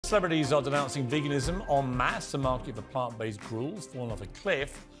Celebrities are denouncing veganism en masse. The market for plant-based gruel's fallen off a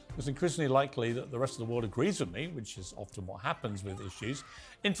cliff. It's increasingly likely that the rest of the world agrees with me, which is often what happens with issues.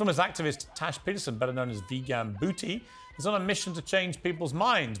 Infamous activist Tash Peterson, better known as V-gan Booty, is on a mission to change people's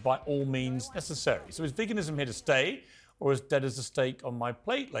minds by all means necessary. So is veganism here to stay, or as dead as a steak on my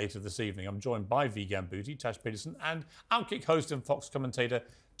plate later this evening? I'm joined by V-gan Booty, Tash Peterson, and Outkick host and Fox commentator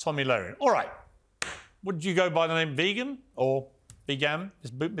Tomi Lahren. All right, would you go by the name vegan or V-gan,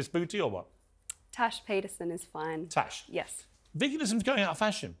 Miss Booty, or what? Tash Peterson is fine. Tash? Yes. Veganism's going out of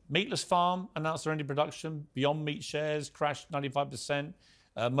fashion. Meatless Farm announced their ending production. Beyond Meat shares crashed 95%.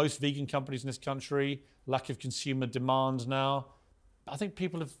 Most vegan companies in this country, lack of consumer demand now. I think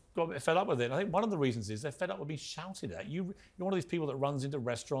people have got a bit fed up with it. I think one of the reasons is they're fed up with being shouted at. You're one of these people that runs into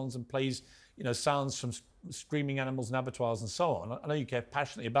restaurants and plays, sounds from screaming animals in abattoirs and so on. I know you care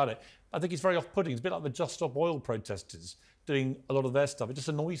passionately about it. I think it's very off-putting. It's a bit like the Just Stop Oil protesters doing a lot of their stuff. It just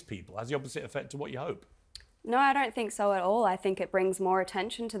annoys people. It has the opposite effect to what you hope. No, I don't think so at all. I think it brings more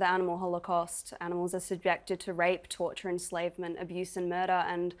attention to the animal holocaust. Animals are subjected to rape, torture, enslavement, abuse and murder,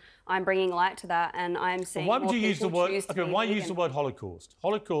 and I'm bringing light to that, and I'm seeing more people choose to be vegan. Why use the word Holocaust?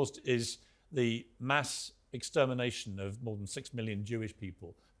 Holocaust is the mass extermination of more than 6 million Jewish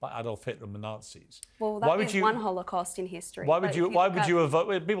people by Adolf Hitler and the Nazis. Well, that is one Holocaust in history. Why would you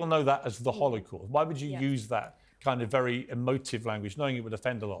avoid? People know that as the Holocaust. Why would you use that kind of very emotive language, knowing it would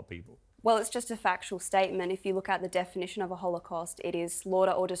offend a lot of people? Well, it's just a factual statement. If you look at the definition of a Holocaust, it is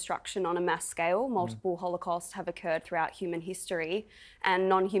slaughter or destruction on a mass scale. Multiple Holocausts have occurred throughout human history, and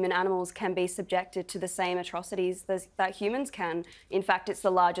non-human animals can be subjected to the same atrocities that humans can. In fact, it's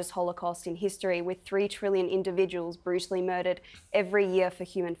the largest Holocaust in history, with 3 trillion individuals brutally murdered every year for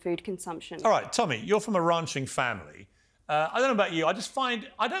human food consumption. All right, Tomi, you're from a ranching family. I don't know about you,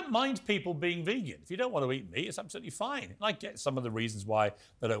 I don't mind people being vegan. If you don't want to eat meat, it's absolutely fine. And I get some of the reasons why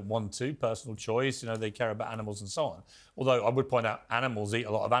they don't want to, personal choice, they care about animals and so on. Although I would point out animals eat a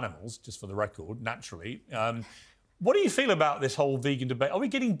lot of animals, just for the record, naturally. What do you feel about this whole vegan debate? Are we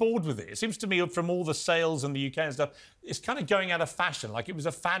getting bored with it? It seems to me from all the sales in the UK and stuff, it's kind of going out of fashion. Like it was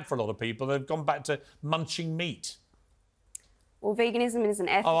a fad for a lot of people. They've gone back to munching meat. Well, veganism is an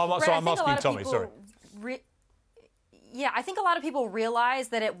ethical... Oh, I'm asking Tomi, sorry. Yeah, I think a lot of people realize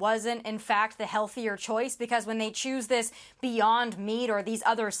that it wasn't, in fact, the healthier choice, because when they choose this Beyond Meat or these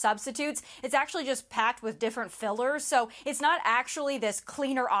other substitutes, it's actually just packed with different fillers. So it's not actually this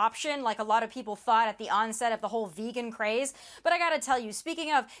cleaner option like a lot of people thought at the onset of the whole vegan craze. But I got to tell you,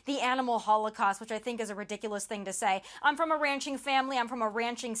 speaking of the animal holocaust, which I think is a ridiculous thing to say, I'm from a ranching family. I'm from a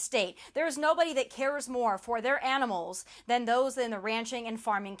ranching state. There's nobody that cares more for their animals than those in the ranching and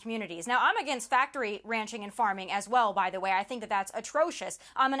farming communities. Now, I'm against factory ranching and farming as well, by the way. I think that that's atrocious.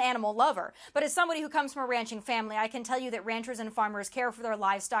 I'm an animal lover. But as somebody who comes from a ranching family, I can tell you that ranchers and farmers care for their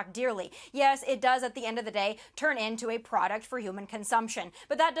livestock dearly. Yes, it does at the end of the day turn into a product for human consumption.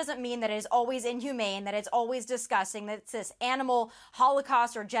 But that doesn't mean that it is always inhumane, that it's always disgusting, that it's this animal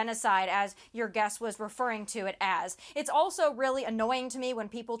holocaust or genocide, as your guest was referring to it as. It's also really annoying to me when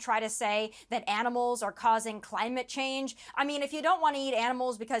people try to say that animals are causing climate change. I mean, if you don't want to eat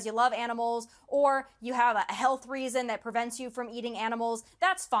animals because you love animals, or you have a health reason that prevents you from eating animals,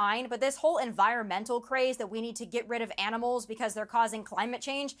 that's fine. But this whole environmental craze that we need to get rid of animals because they're causing climate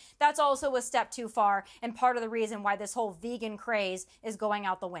change, that's also a step too far, and part of the reason why this whole vegan craze is going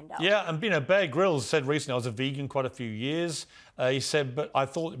out the window. Yeah, and Bear Grylls said recently, I was a vegan quite a few years. He said, but I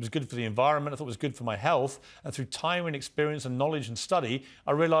thought it was good for the environment, I thought it was good for my health, and through time and experience and knowledge and study,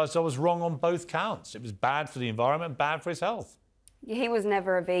 I realised I was wrong on both counts. It was bad for the environment, bad for his health. He was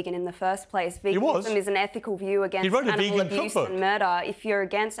never a vegan in the first place. Veganism is an ethical view against animal abuse and murder. If you're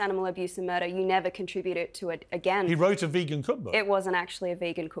against animal abuse and murder, you never contribute to it again. He wrote a vegan cookbook. It wasn't actually a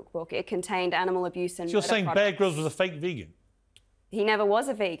vegan cookbook. It contained animal abuse and murder. So you're saying Bear Grylls was a fake vegan? He never was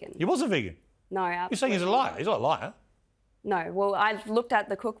a vegan. He was a vegan? No, absolutely. You're saying he's a liar? He's not a liar. No, well, I've looked at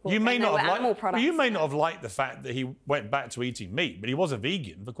the cookbook. You may not have animal products. You may not have liked the fact that he went back to eating meat, but he was a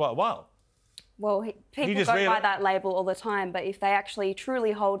vegan for quite a while. Well, people go by that label all the time, but if they actually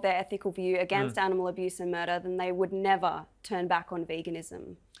truly hold their ethical view against animal abuse and murder, then they would never turn back on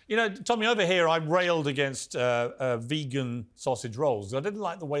veganism. Tomi, over here, I railed against vegan sausage rolls. I didn't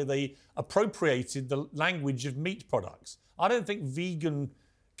like the way they appropriated the language of meat products. I don't think vegan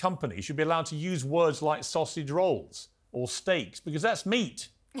companies should be allowed to use words like sausage rolls or steaks, because that's meat.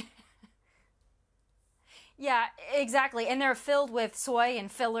 Yeah, exactly. And they're filled with soy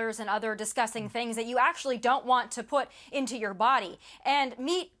and fillers and other disgusting things that you actually don't want to put into your body. And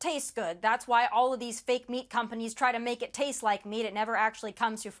meat tastes good. That's why all of these fake meat companies try to make it taste like meat. It never actually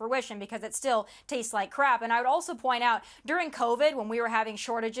comes to fruition because it still tastes like crap. And I would also point out, during COVID, when we were having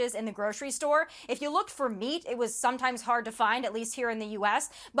shortages in the grocery store, if you looked for meat, it was sometimes hard to find, at least here in the US.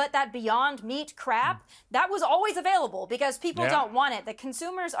 But that Beyond Meat crap, that was always available because people don't want it. The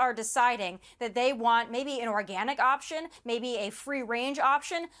consumers are deciding that they want maybe an organic option, maybe a free-range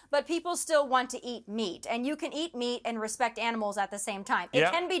option, but people still want to eat meat. And you can eat meat and respect animals at the same time.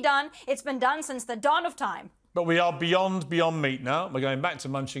 It can be done. It's been done since the dawn of time. But we are beyond meat now. We're going back to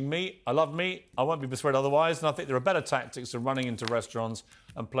munching meat. I love meat. I won't be persuaded otherwise. And I think there are better tactics than running into restaurants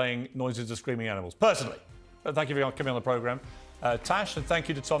and playing noises of screaming animals, personally. But thank you for coming on the programme. Tash, and thank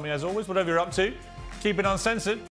you to Tomi as always. Whatever you're up to, keep it uncensored.